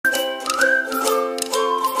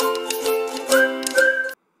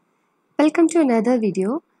Welcome to another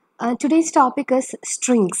video. Today's topic is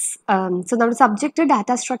strings. So the subject is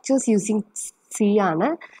data structures using C.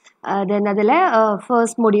 Then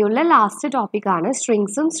first module last topic is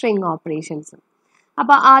strings and string operations.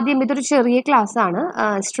 Now, this is a class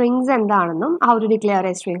strings and how to declare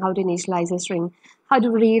a string, how to initialize a string, how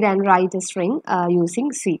to read and write a string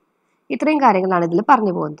using C. This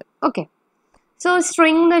is okay. So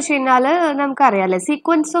string is a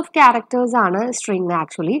sequence of characters is string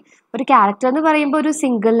actually. A character is a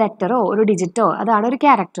single letter or a digit. That's a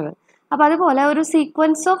character. Now, a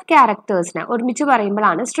sequence of characters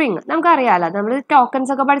is string. We have tokens.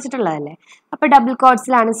 Double quotes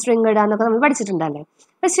string.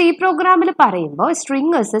 The C program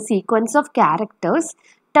string is a sequence of characters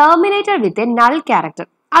terminated with a null character.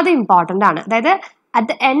 That's important. At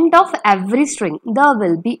the end of every string, there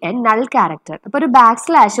will be a null character. So, a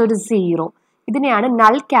backslash or 0. This is a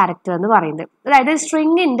null character. That is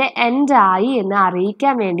string in the end in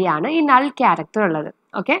the null character.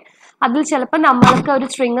 Okay? That is why we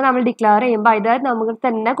string declare by that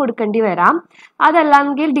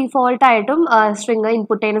we default item string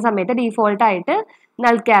input default item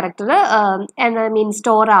null character and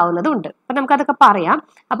store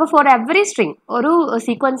for every string or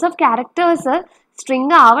sequence of characters string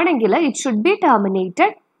it should be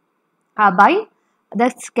terminated by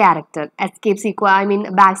this character escape sequence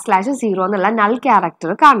backslash 0 null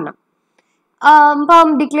character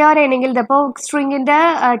declare string in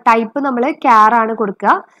the type char aanu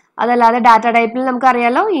kodukka adallade data type il namukku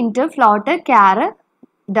ariyalo int float char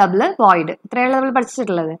double void ഇത്രയുള്ള നമ്മൾ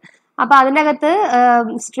പഠിച്ചിട്ടുള്ളത് അപ്പോൾ അതിനകത്ത്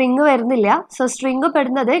string വരുന്നില്ല so string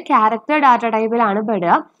പെടുന്നത് character data ടൈപ്പിലാണ്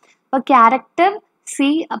പെടുക അപ്പോൾ character C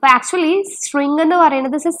അപ്പോൾ actually string എന്ന്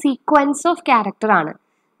പറയുന്നത് ഒരു സീക്വൻസ് ഓഫ് ക്യാരക്ടർ ആണ്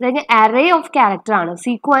അതായത് അറേ ഓഫ് ക്യാരക്ടർ ആണ്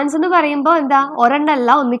സീക്വൻസ് എന്ന് പറയുമ്പോൾ എന്താ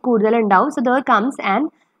ഒരെണ്ണമല്ല ഒന്നിൽ കൂടുതൽ ഉണ്ടാവും so there comes an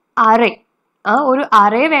array ഒരു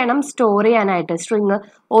അറേ വേണം സ്റ്റോർ ചെയ്യാനായിട്ട് സ്ട്രിങ്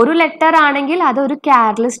ഒരു ലെറ്റർ ആണെങ്കിൽ അത് ഒരു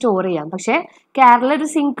ക്യാരിൽ സ്റ്റോർ ചെയ്യാം പക്ഷേ ക്യാരിൽ ഒരു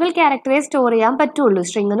സിംഗിൾ ക്യാരക്ടറെ സ്റ്റോർ ചെയ്യാൻ പറ്റുള്ളൂ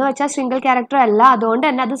സ്ട്രിംഗ് എന്ന് വെച്ചാൽ സിംഗിൾ ക്യാരക്ടർ അല്ല അതുകൊണ്ട്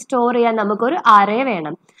തന്നെ അത് സ്റ്റോർ ചെയ്യാൻ നമുക്കൊരു അറേ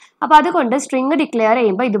വേണം അപ്പോൾ അതുകൊണ്ട് സ്ട്രിംഗ് ഡിക്ലെയർ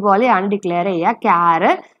ചെയ്യുമ്പോൾ ഇതുപോലെയാണ് ഡിക്ലെയർ ചെയ്യുക ക്യാർ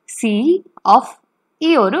സി ഓഫ്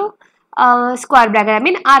ഈ ഒരു സ്ക്വയർ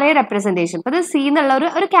ബ്രാക്കറ്റ് അറേ റെപ്രസെൻറ്റേഷൻ അപ്പോൾ ഇത് സി എന്നുള്ള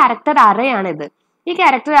ഒരു ക്യാരക്ടർ അറേ ആണിത് ഈ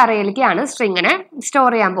ക്യാരക്ടർ അറേയിലേക്കാണ് സ്ട്രിങ്ങിനെ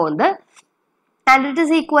സ്റ്റോർ ചെയ്യാൻ പോകുന്നത് and it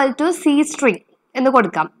is equal to C string എന്ന്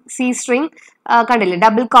കൊടുക്കാം C string കണ്ടില്ലേ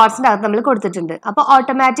ഡബിൾ കോട്ട്സിൻ്റെ അകത്ത് നമ്മൾ കൊടുത്തിട്ടുണ്ട് അപ്പോൾ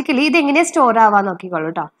ഓട്ടോമാറ്റിക്കലി ഇത് എങ്ങനെ സ്റ്റോർ ആവാൻ നോക്കിക്കോളൂ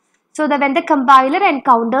കേട്ടോ so that when the compiler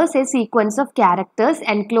encounters a sequence of characters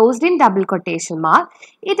enclosed in double quotation mark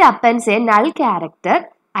it appends a null character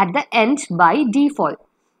at the end by default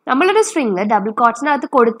നമ്മളൊരു സ്ട്രിങ് ഡബിൾ കോട്ട്സിനകത്ത്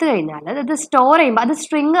കൊടുത്തു കഴിഞ്ഞാൽ അത് സ്റ്റോർ ചെയ്യുമ്പോൾ അത്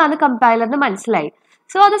സ്ട്രിങ് ആണ് കമ്പൈലറിന് മനസ്സിലായി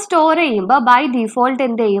സോ അത് സ്റ്റോർ ചെയ്യുമ്പോൾ ബൈ ഡിഫോൾട്ട്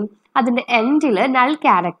എന്ത് ചെയ്യും അതിൻ്റെ എൻഡിൽ നൾ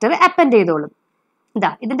ക്യാരക്ടർ അപ്പൻഡ് ചെയ്തോളും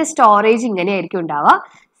ഇതിന്റെ സ്റ്റോറേജ് ഇങ്ങനെയായിരിക്കും ഉണ്ടാവുക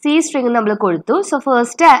സി സ്ട്രിങ് നമ്മൾ കൊടുത്തു so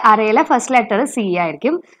first അറേയിലെ first letter C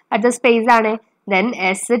ആയിരിക്കും അടുത്ത സ്പേസ് ആണ് then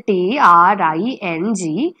S T R I N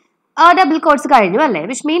G double quotes കഴിഞ്ഞു അല്ലേ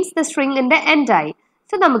വിച്ച് മീൻസ് ദ സ്ട്രിങ്ങിന്റെ എൻഡ് ആയി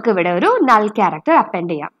സോ നമുക്ക് ഇവിടെ ഒരു നൾ ക്യാരക്ടർ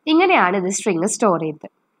അപ്പൻഡ് ചെയ്യാം ഇങ്ങനെയാണ് ഇത് സ്ട്രിങ് സ്റ്റോർ ചെയ്തത്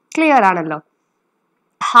ക്ലിയർ ആണല്ലോ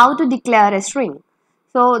how to declare A string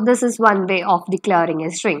so this is one way of declaring A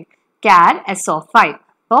string ക്യാർ S of 5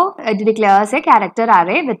 അപ്പോൾ it declares A character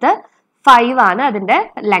array വിത്ത് 5 ആണ് അതിന്റെ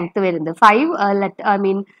ലെങ്ത് വരുന്നത്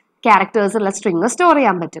 5 ക്യാരക്ടേഴ്സ് ഉള്ള സ്ട്രിങ് സ്റ്റോർ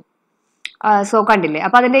ചെയ്യാൻ പറ്റും സോ കണ്ടില്ലേ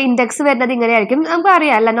അപ്പൊ അതിന്റെ ഇൻഡെക്സ് വരുന്നത് ഇങ്ങനെയായിരിക്കും നമുക്ക്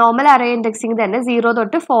അറിയാം അല്ല നോർമൽ അറേ ഇൻഡെക്സിങ് തന്നെ 0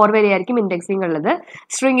 തൊട്ട് 4 വരെ ആയിരിക്കും ഇൻഡെക്സിങ് ഉള്ളത്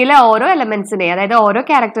സ്ട്രിങ്ങിലെ ഓരോ എലമെന്റ്സിനെയും അതായത് ഓരോ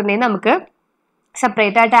ക്യാരക്ടറിനെയും നമുക്ക്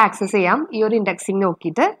സെപ്പറേറ്റ് ആയിട്ട് ആക്സസ് ചെയ്യാം ഈ ഒരു ഇൻഡെക്സിങ്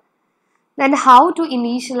നോക്കിയിട്ട് then how to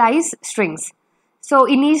initialize strings so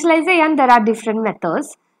initialize ചെയ്യാൻ there are different methods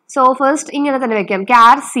so first ഇങ്ങനെ തന്നെ വെക്കാം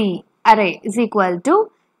char c array is equal to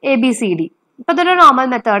ABCD. ഇപ്പോൾ ഇതൊരു നോർമൽ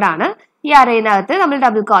മെത്തേഡാണ് ഈ അറേനകത്ത് നമ്മൾ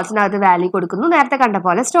ഡബിൾ കോട്ട്സിനകത്ത് വാല്യൂ കൊടുക്കുന്നു നേരത്തെ കണ്ട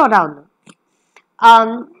പോലെ സ്റ്റോർ ആവുന്നു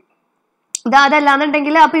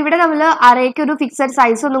അതല്ലാന്നുണ്ടെങ്കിൽ അപ്പോൾ ഇവിടെ നമ്മൾ അറേക്ക് ഒരു ഫിക്സഡ്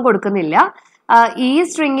സൈസ് ഒന്നും കൊടുക്കുന്നില്ല ഈ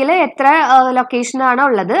സ്ട്രിങ്ങിൽ എത്ര ലൊക്കേഷനാണോ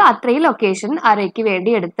ഉള്ളത് അത്രയും ലൊക്കേഷൻ അറേക്ക്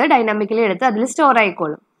വേണ്ടി എടുത്ത് ഡൈനാമിക്കലി എടുത്ത് അതിൽ സ്റ്റോർ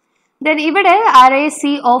ആയിക്കോളും then ഇവിടെ array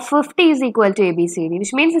c of 50 is equal to ABCD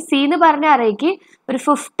which means c എന്ന് പറഞ്ഞ അറേക്ക് ഒരു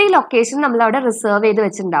 50 ലൊക്കേഷൻ നമ്മൾ അവിടെ റിസർവ് ചെയ്ത്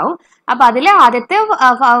വെച്ചിട്ടുണ്ടാവും അപ്പോൾ അതിൽ ആദ്യത്തെ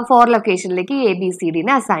 4 ലൊക്കേഷനിലേക്ക്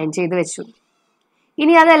ABCDനെ അസൈൻ ചെയ്ത് വെച്ചു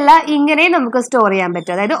ഇനി അതല്ല ഇങ്ങനെ നമുക്ക് സ്റ്റോർ ചെയ്യാൻ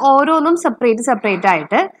പറ്റും അതായത് ഓരോന്നും സെപ്പറേറ്റ്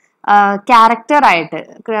ആയിട്ട് ക്യാരക്ടർ ആയിട്ട്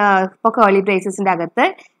ഇപ്പോൾ കേളി ബ്രേസസിന്റെ അകത്ത്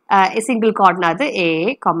single കോഡിനകത്ത് A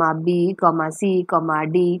comma B comma C comma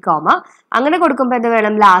D comma അങ്ങനെ കൊടുക്കുമ്പോൾ എന്ത്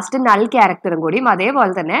വേണം ലാസ്റ്റ് നൾ ക്യാരക്ടറും കൂടിയും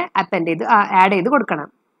അതേപോലെ തന്നെ അപ്പൻഡ് ചെയ്ത് ആഡ് ചെയ്ത് കൊടുക്കണം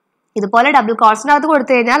ഇതുപോലെ ഡബിൾ കോട്ട്സിനകത്ത്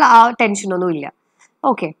കൊടുത്തു കഴിഞ്ഞാൽ ആ ടെൻഷനൊന്നും ഇല്ല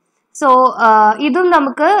ഓക്കെ സോ ഇതും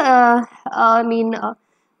നമുക്ക്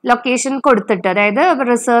ലൊക്കേഷൻ കൊടുത്തിട്ട്, അതായത്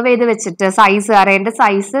റിസർവ് ചെയ്ത് വെച്ചിട്ട് സൈസ് അറേന്റെ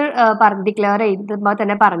സൈസ് ഡിക്ലെയർ ചെയ്യുമ്പോൾ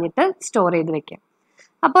തന്നെ പറഞ്ഞിട്ട് സ്റ്റോർ ചെയ്ത് വെക്കാം.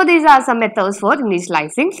 അപ്പോൾ these are some methods four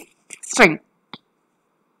initialising string.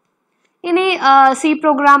 ഇനി C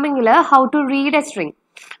പ്രോഗ്രാമിംഗിൽ how to read A string,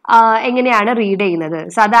 എങ്ങനെയാണ് റീഡ് ചെയ്യുന്നത്?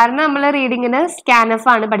 സാധാരണ നമ്മൾ റീഡിങ്ങിന് സ്കാനഫ്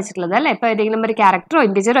ആണ് പഠിച്ചിട്ടുള്ളത് അല്ലെ. ഇപ്പൊ ഏതെങ്കിലും ഒരു ക്യാരക്ടറോ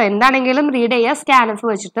ഇൻറ്റിജറോ എന്താണെങ്കിലും റീഡ് ചെയ്യുക സ്കാനഫ്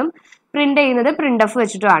വെച്ചിട്ടും പ്രിന്റ് ചെയ്യുന്നത് പ്രിന്റ് എഫ്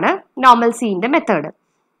വെച്ചിട്ടുമാണ് നോർമൽ സീന്റെ മെത്തേഡ്.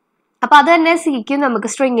 അപ്പൊ അത് തന്നെ സിക്കും നമുക്ക്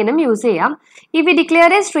സ്ട്രിങ്ങിനും യൂസ് ചെയ്യാം. If we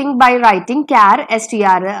declare A string by writing ക്യാർ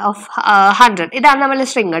str of 100, ഇതാണ് നമ്മൾ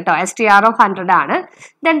സ്ട്രിംഗ് കേട്ടോ, str ഓഫ് 100 ആണ്.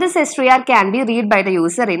 Then this str can be read by the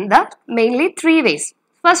user in the mainly 3 ways.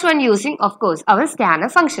 First one using, of course, our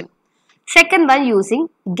scanf function. Second one using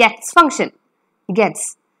gets function, gets.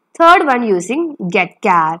 Third one using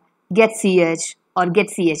getChar, getCh or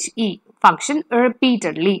getChe function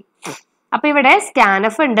repeatedly. അപ്പൊ ഇവിടെ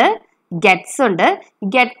scanf ഉണ്ട്, gets ഉണ്ട്.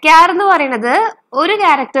 getChar എന്ന് പറയുന്നത് ഒരു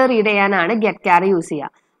character read ചെയ്യാനാണ് getChar use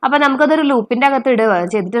ചെയ്യുക. അപ്പൊ നമുക്കതൊരു ലൂപ്പിന്റെ അകത്ത് ഇടുക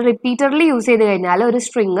ചെയ്തിട്ട് റിപ്പീറ്റഡ്ലി യൂസ് ചെയ്ത് കഴിഞ്ഞാൽ ഒരു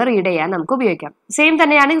സ്ട്രിംഗ് റീഡ് ചെയ്യാൻ നമുക്ക് ഉപയോഗിക്കാം. സെയിം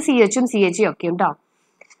തന്നെയാണ് CHും CHും ഒക്കെ കേട്ടോ.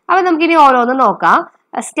 അപ്പൊ നമുക്കിനി ഓരോന്ന് നോക്കാം.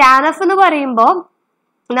 സ്കാനഫ് എന്ന് പറയുമ്പോൾ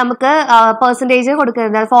നമുക്ക് പെർസെൻറ്റേജ്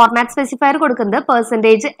കൊടുക്കുന്നത്, ഫോർമാറ്റ് സ്പെസിഫയർ കൊടുക്കുന്നത്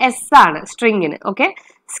 %s ആണ് സ്ട്രിങ്ങിന്. ഓക്കെ,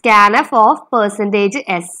 സ്കാനഫ് ഓഫ്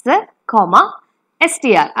 %s,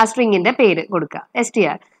 str, ആ സ്ട്രിങ്ങിന്റെ പേര് കൊടുക്കുക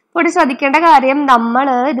str. ഇവിടെ ശ്രദ്ധിക്കേണ്ട കാര്യം, നമ്മൾ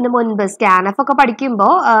ഇതിനു മുൻപ് സ്കാനഫ് ഒക്കെ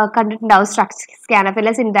പഠിക്കുമ്പോൾ കണ്ടിട്ടുണ്ടാവും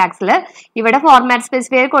സ്കാനഫിലെ സിൻടാക്സിൽ ഇവിടെ ഫോർമാറ്റ്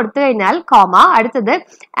സ്പെസിഫയർ കൊടുത്തു കഴിഞ്ഞാൽ അടുത്തത്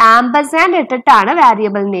ആംബസാൻഡ് ഇട്ടിട്ടാണ്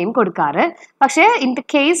വാരിയബിൾ നെയിം കൊടുക്കാറ്. പക്ഷേ in the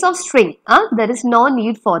case of string there is no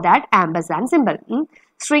need for that ampersand simple.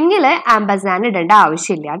 സ്ട്രിങ്ങില് ampersand ഇടേണ്ട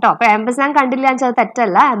ആവശ്യമില്ല കേട്ടോ. അപ്പൊ ആംബസാൻഡ് കണ്ടില്ല എന്ന് വെച്ചാൽ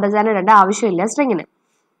തെറ്റല്ല, ആംബസാൻഡ് ഇടേണ്ട ആവശ്യമില്ല സ്ട്രിങ്ങിന്.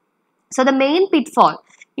 സോ ദ മെയിൻ പിറ്റ്ഫോൾ,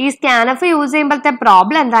 ഈ സ്കാനഫ് യൂസ് ചെയ്യുമ്പോഴത്തെ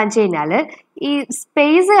പ്രോബ്ലം എന്താണെന്ന് വെച്ച് കഴിഞ്ഞാൽ ഈ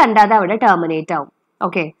സ്പേസ് കണ്ടാതെ അവിടെ ടെർമിനേറ്റ് ആവും.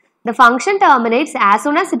 Okay, the function terminates as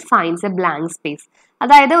soon as it finds A blank space.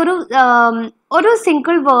 അതായത് ഒരു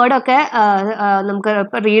സിംഗിൾ വേർഡ് ഒക്കെ നമുക്ക്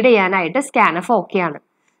റീഡ് ചെയ്യാനായിട്ട് സ്കാനഫ് ഓക്കെയാണ്.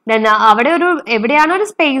 ദെൻ അവിടെ എവിടെയാണോ ഒരു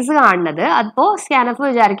സ്പേസ് കാണുന്നത് അപ്പോൾ സ്കാനഫ്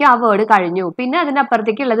വിചാരിക്കും ആ വേർഡ് കഴിഞ്ഞു, പിന്നെ അതിന്റെ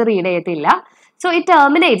അപ്പുറത്തേക്ക് ഉള്ളത് റീഡ് ചെയ്യത്തില്ല. So it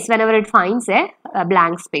terminates whenever it finds A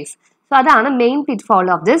blank space. So അതാണ് മെയിൻ പിറ്റ്ഫോൾ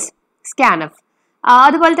ഓഫ് ദിസ് സ്കാനഫ്.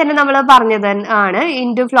 അതുപോലെ തന്നെ നമ്മൾ പറഞ്ഞത് ആണ്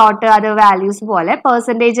ഇൻറ്റു ഫ്ലോട്ട് അത് വാല്യൂസ് പോലെ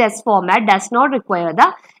 %s format does not require the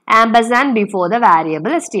ampersand before the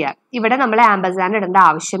variable str. ഇവിടെ നമ്മൾ ആംബസാൻഡ് ഇടേണ്ട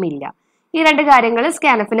ആവശ്യമില്ല. ഈ രണ്ട് കാര്യങ്ങൾ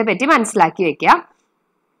സ്കാനഫിനെ പറ്റി മനസ്സിലാക്കി വെക്കുക.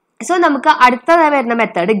 സോ നമുക്ക് അടുത്തതായി വരുന്ന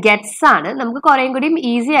മെത്തേഡ് ഗെറ്റ്സ് ആണ്. നമുക്ക് കുറേയും കൂടിയും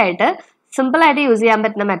ഈസി ആയിട്ട് സിമ്പിൾ ആയിട്ട് യൂസ് ചെയ്യാൻ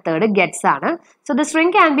പറ്റുന്ന മെത്തേഡ് ഗെറ്റ്സ് ആണ്. So the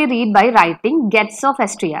string can be read by writing gets of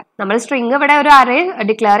str. നമ്മൾ സ്ട്രിംഗ് ഇവിടെ ഒരു അറേ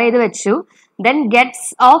ഡിക്ലെയർ ചെയ്ത് വെച്ചു, then gets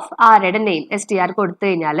of ആരയുടെ name str കൊടുത്തു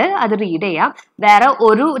കഴിഞ്ഞാൽ അത് റീഡ് ചെയ്യാം. വേറെ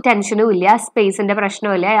ഒരു ടെൻഷനും ഇല്ല, സ്പേസിന്റെ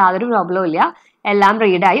പ്രശ്നമില്ല, യാതൊരു പ്രോബ്ലവും ഇല്ല. എല്ലാം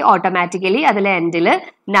റീഡായി ഓട്ടോമാറ്റിക്കലി അതിൽ എൻഡിൽ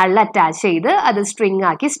നൾ അറ്റാച്ച് ചെയ്ത് അത് സ്ട്രിംഗ്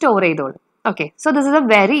ആക്കി സ്റ്റോർ ചെയ്തോളും. Okay, so this is A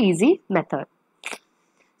very easy method.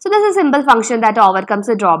 So this is a simple function that overcomes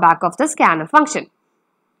the drawback of the scanf function.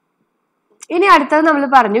 ഇനി അടുത്തത് നമ്മൾ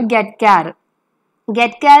പറഞ്ഞു getChar.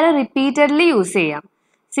 getChar റിപ്പീറ്റഡ്ലി യൂസ് ചെയ്യാം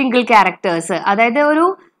സിംഗിൾ ക്യാരക്ടേഴ്സ്. അതായത്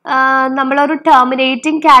നമ്മളൊരു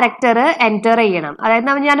ടെർമിനേറ്റിംഗ് ക്യാരക്ടർ എൻറ്റർ ചെയ്യണം.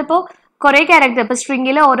 അതായത് ഞാനിപ്പോൾ കുറേ ക്യാരക്ടർ, ഇപ്പോൾ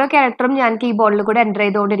സ്ട്രിംഗിൽ ഓരോ ക്യാരക്ടറും ഞാൻ കീബോർഡിൽ കൂടെ എൻറ്റർ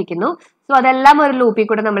ചെയ്തുകൊണ്ടിരിക്കുന്നു. സോ അതെല്ലാം ഒരു ലൂപ്പിൽ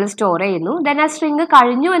കൂടെ നമ്മൾ സ്റ്റോർ ചെയ്യുന്നു. ദെൻ ആ സ്ട്രിംഗ്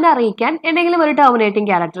കഴിഞ്ഞു എന്ന് അറിയിക്കാൻ എന്തെങ്കിലും ഒരു ടെർമിനേറ്റിംഗ്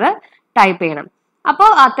ക്യാരക്ടർ ടൈപ്പ് ചെയ്യണം. അപ്പോൾ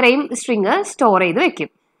അത്രയും സ്ട്രിംഗ് സ്റ്റോർ ചെയ്ത്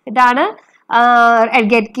വെക്കും. ഇതാണ്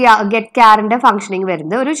getCharന്റെ ഫംഗ്ഷനിങ്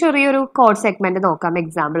വരുന്നത്. ഒരു ചെറിയൊരു കോഡ് സെഗ്മെന്റ് നോക്കാം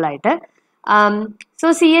എക്സാമ്പിൾ ആയിട്ട്. So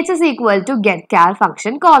CH is equal to getChar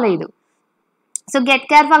function call ചെയ്തു. സോ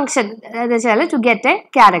getChar ഫംഗ്ഷൻ എന്ന് വെച്ചാൽ ടു ഗെറ്റ് എ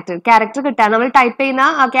ക്യാരക്ടർ കിട്ടാൻ, നമ്മൾ ടൈപ്പ് ചെയ്യുന്ന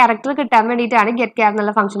ആ ക്യാരക്ടർ കിട്ടാൻ വേണ്ടിയിട്ടാണ് getChar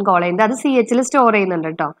എന്നുള്ള ഫംഗ്ഷൻ കോൾ ചെയ്യുന്നത്. അത് CHൽ സ്റ്റോർ ചെയ്യുന്നുണ്ട്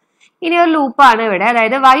കേട്ടോ. ഇനി ഒരു ലൂപ്പാണ് ഇവിടെ,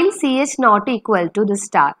 അതായത് while CH not equal to the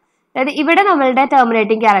star. അതായത് ഇവിടെ നമ്മളുടെ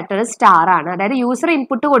ടെർമിനേറ്റിംഗ് ക്യാരക്ടർ സ്റ്റാർ ആണ്. അതായത് യൂസർ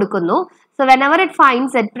ഇൻപുട്ട് കൊടുക്കുന്നു. So whenever it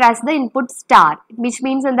finds it press the input star, which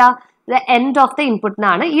means എന്താ, the end of the input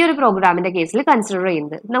എന്നാണ് ഈ ഒരു പ്രോഗ്രാമിന്റെ കേസിൽ കൺസിഡർ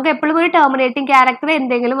ചെയ്യുന്നത്. നമുക്ക് എപ്പോഴും ഒരു ടെർമിനേറ്റിംഗ് ക്യാരക്ടർ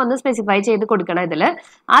എന്തെങ്കിലും ഒന്ന് സ്പെസിഫൈ ചെയ്ത് കൊടുക്കണം. ഇതിൽ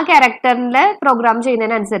ആ ക്യാരക്ടറിന്റെ പ്രോഗ്രാം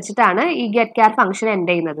ചെയ്യുന്നതിനനുസരിച്ചിട്ടാണ് ഈ getChar ഫംഗ്ഷൻ എൻഡ്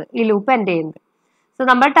ചെയ്യുന്നത്, ഈ ലൂപ്പ് എൻഡ് ചെയ്യുന്നത്. സോ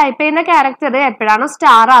നമ്മൾ ടൈപ്പ് ചെയ്യുന്ന ക്യാരക്ടർ എപ്പോഴാണോ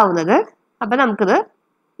സ്റ്റാർ ആവുന്നത് അപ്പൊ നമുക്കിത്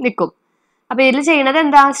നിൽക്കും. അപ്പൊ ഇതിൽ ചെയ്യുന്നത്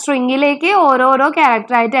എന്താ, സ്ട്രിംഗിലേക്ക് ഓരോരോ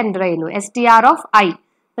ക്യാരക്ടർ ആയിട്ട് എൻ്റർ ചെയ്യുന്നു. str ഓഫ് i,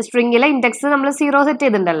 സ്ട്രിംഗിലെ ഇൻഡെക്സ് നമ്മൾ 0 സെറ്റ്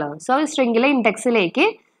ചെയ്തിട്ടുണ്ടല്ലോ. സോ സ്ട്രിംഗിലെ ഇൻഡെക്സിലേക്ക്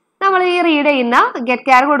നമ്മൾ ഈ റീഡ് ചെയ്യുന്ന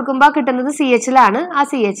getChar കൊടുക്കുമ്പോൾ കിട്ടുന്നത് CHലാണ്. ആ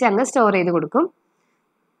CH അങ്ങ് സ്റ്റോർ ചെയ്ത് കൊടുക്കും.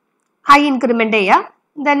 i ഇൻക്രിമെന്റ് ചെയ്യുക.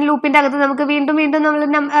 ദെൻ ലൂപ്പിന്റെ അകത്ത് നമുക്ക് വീണ്ടും നമ്മൾ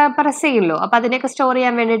പ്രസ് ചെയ്യുമല്ലോ. അപ്പൊ അതിനെയൊക്കെ സ്റ്റോർ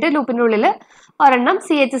ചെയ്യാൻ വേണ്ടിയിട്ട് ലൂപ്പിന്റെ ഉള്ളിൽ ഒരെണ്ണം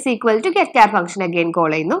CH is equal to getChar function again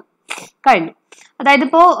call ചെയ്യുന്നു. കഴിഞ്ഞു. അതായത്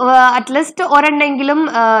ഇപ്പോൾ അറ്റ്ലീസ്റ്റ് ഒരെണ്ണെങ്കിലും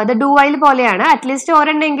ഇത് ഡു വൈൽ പോലെയാണ്, അറ്റ്ലീസ്റ്റ്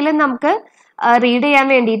ഒരെണ്ണെങ്കിലും നമുക്ക് റീഡ് ചെയ്യാൻ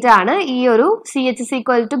വേണ്ടിയിട്ടാണ് ഈ ഒരു CH is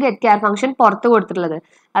equal to get char function പുറത്ത് കൊടുത്തിട്ടുള്ളത്.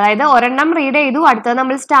 അതായത് ഒരെണ്ണം റീഡ് ചെയ്തു, അടുത്തത്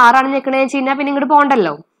നമ്മൾ സ്റ്റാർ ആണ് ഞെക്കണേന്ന് വെച്ച് കഴിഞ്ഞാൽ പിന്നെ ഇങ്ങോട്ട്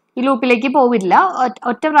പോകണ്ടല്ലോ, ഈ ലൂപ്പിലേക്ക് പോവില്ല.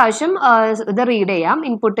 ഒറ്റ പ്രാവശ്യം ഇത് റീഡ് ചെയ്യാം,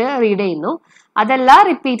 ഇൻപുട്ട് റീഡ് ചെയ്യുന്നു. അതല്ല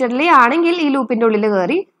റിപ്പീറ്റഡ്ലി ആണെങ്കിൽ ഈ ലൂപ്പിന്റെ ഉള്ളിൽ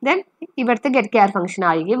കയറി ദെൻ ഇവിടുത്തെ ഗെറ്റ് കെയർ ഫംഗ്ഷൻ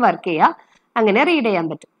ആയിരിക്കും വർക്ക് ചെയ്യുക. അങ്ങനെ റീഡ് ചെയ്യാൻ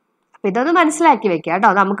പറ്റും. അപ്പൊ ഇതൊന്ന് മനസ്സിലാക്കി വെക്കുക കേട്ടോ.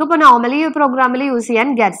 നമുക്കിപ്പോൾ നോർമലി പ്രോഗ്രാമിൽ യൂസ് ചെയ്യാൻ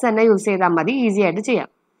ഗെറ്റ്സ് തന്നെ യൂസ് ചെയ്താൽ മതി, ഈസി ആയിട്ട് ചെയ്യാം.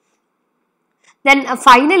 ദെൻ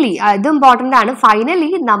ഫൈനലി, ഇത് ഇമ്പോർട്ടൻ്റ് ആണ്, ഫൈനലി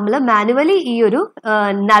നമ്മൾ മാനുവലി ഈ ഒരു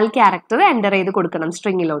നൾ ക്യാരക്ടർ എൻ്റർ ചെയ്ത് കൊടുക്കണം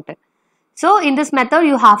സ്ട്രിങ്ങിലോട്ട്. So in this method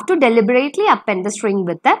you have to deliberately append the string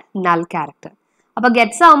with a null character. അപ്പൊ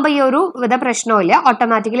ഗെറ്റ്സ് ആകുമ്പോൾ ഈ ഒരു വിധ പ്രശ്നമില്ല,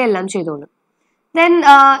 ഓട്ടോമാറ്റിക്കലി എല്ലാം ചെയ്തോളും. ദെൻ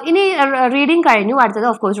ഇനി റീഡിങ് കഴിഞ്ഞു, അടുത്തത്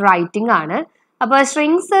ഓഫ് കോഴ്സ് റൈറ്റിംഗ് ആണ്. അപ്പോൾ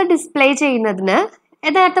സ്ട്രിങ്സ് ഡിസ്പ്ലേ ചെയ്യുന്നതിന്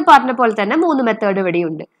നേരത്തെ പറഞ്ഞ പോലെ തന്നെ 3 മെത്തേഡ്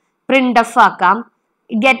ഇവിടെയുണ്ട്. പ്രിന്റ് എഫ് ആക്കാം,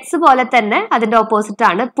 ഗെറ്റ്സ് പോലെ തന്നെ അതിന്റെ ഓപ്പോസിറ്റ്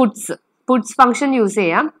ആണ് പുട്സ് ഫംഗ്ഷൻ യൂസ്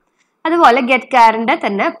ചെയ്യാം. അതുപോലെ ഗെറ്റ് കെയറിന്റെ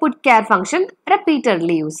തന്നെ puttu care function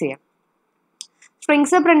repeatedly use ചെയ്യാം.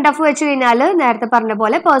 സ്ട്രിങ്സ് പ്രിന്റ് എഫ് വെച്ച് കഴിഞ്ഞാൽ നേരത്തെ പറഞ്ഞ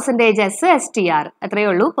പോലെ %s str അത്രയേ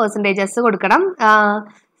ഉള്ളൂ. %s കൊടുക്കണം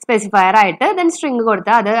സ്പെസിഫയർ ആയിട്ട്, ദെൻ സ്ട്രിങ്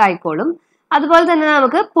കൊടുത്താൽ അത് ആയിക്കോളും. അതുപോലെ തന്നെ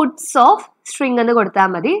നമുക്ക് പുട്സ് ഓഫ് സ്ട്രിങ് എന്ന് കൊടുത്താൽ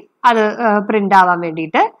മതി, അത് പ്രിന്റ് ആവാൻ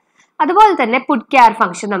വേണ്ടിയിട്ട്. അതുപോലെ തന്നെ പുട്ട് കെയർ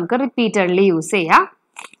ഫംഗ്ഷൻ നമുക്ക് റിപ്പീറ്റഡ്ലി യൂസ് ചെയ്യാം.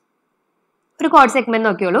 ഒരു കോഡ് സെഗ്മെന്റ്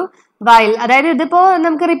നോക്കിയോളൂ. വൈൽ, അതായത് ഇതിപ്പോ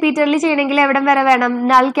നമുക്ക് റിപ്പീറ്റഡ്ലി ചെയ്യണമെങ്കിൽ എവിടെ വരെ വേണം,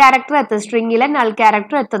 നൾ ക്യാരക്ടർ സ്ട്രിങ്ങിലെ നൾ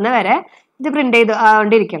ക്യാരക്ടർ എത്തുന്ന വരെ ഇത് പ്രിന്റ്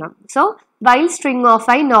ചെയ്തുകൊണ്ടിരിക്കണം. So while string of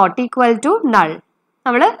I not equal to null,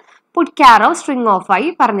 നമ്മൾ puttu care of string of I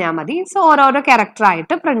പറഞ്ഞാൽ മതി. സോ ഓരോരോ ക്യാരക്ടർ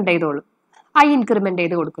ആയിട്ട് പ്രിന്റ് ചെയ്തോളും, ഐ ഇൻക്രിമെന്റ്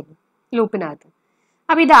ചെയ്ത് കൊടുക്കുന്നു ലൂപ്പിനകത്ത്.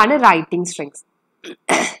 അപ്പൊ ഇതാണ് റൈറ്റിംഗ് സ്ട്രിങ്സ്.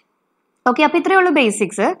 ഓക്കെ, അപ്പൊ ഇത്രയേ ഉള്ളൂ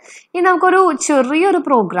ബേസിക്സ്. ഇനി നമുക്കൊരു ചെറിയൊരു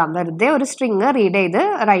പ്രോഗ്രാം, വെറുതെ ഒരു സ്ട്രിങ് റീഡ് ചെയ്ത്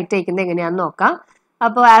റൈറ്റ് അയക്കുന്നത് എങ്ങനെയാണെന്ന് നോക്കാം.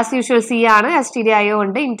 അപ്പോൾ ആസ് യൂഷ്വൽ C ആണ്, stdio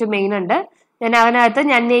ഉണ്ട്, ഇൻറ്റു മെയിൻ ഉണ്ട്. ഞാൻ അതിനകത്ത്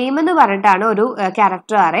ഞാൻ നെയിം എന്ന് പറഞ്ഞിട്ടാണ് ഒരു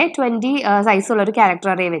ക്യാരക്ടർ അറേ 20 സൈസുള്ള ഒരു ക്യാരക്ടർ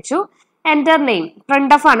അറേ വെച്ചു. എൻ്റർ നെയിം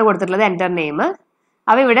പ്രിന്റ് എഫ് ആണ് കൊടുത്തിട്ടുള്ളത്, എൻ്റർ നെയിം.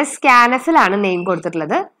 അപ്പോൾ ഇവിടെ സ്കാനഫിലാണ് നെയിം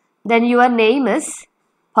കൊടുത്തിട്ടുള്ളത്. Then your name is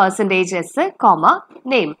 %s,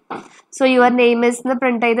 name. So your name is എന്ന്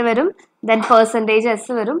പ്രിന്റ് ചെയ്ത് വരും. ദെൻ %s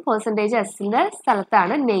വരും, %sന്റെ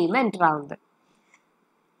സ്ഥലത്താണ് നെയിം എൻ്റർ ആവുന്നത്.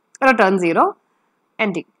 Return 0,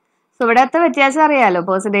 ending. സോ ഇവിടത്തെ വ്യത്യാസം അറിയാലോ,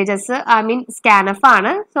 %s സ്കാനഫ്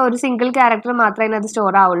ആണ്. സോ ഒരു സിംഗിൾ ക്യാരക്ടർ മാത്രമേ ഇതിനകത്ത്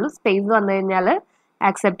സ്റ്റോർ ആവുള്ളൂ, സ്പേസ് വന്നു കഴിഞ്ഞാൽ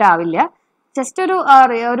ആക്സെപ്റ്റ് ആവില്ല. ജസ്റ്റ്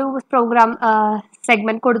ഒരു പ്രോഗ്രാം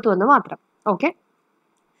സെഗ്മെന്റ് കൊടുത്തു എന്ന് മാത്രം. Okay,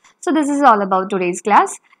 so this is all about today's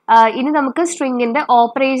class. ഇനി നമുക്ക് സ്ട്രിങ്ങിന്റെ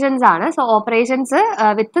ഓപ്പറേഷൻസ് ആണ്. സോ ഓപ്പറേഷൻസ്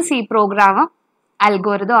വിത്ത് C പ്രോഗ്രാമും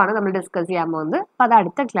അൽഗോരിതം ആണ് നമ്മൾ ഡിസ്കസ് ചെയ്യാൻ പോകുന്നത്. അപ്പോൾ അത്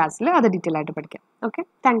അടുത്ത ക്ലാസ്സിൽ അത് ഡീറ്റെയിൽ ആയിട്ട് പഠിക്കാം. Okay,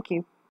 thank you.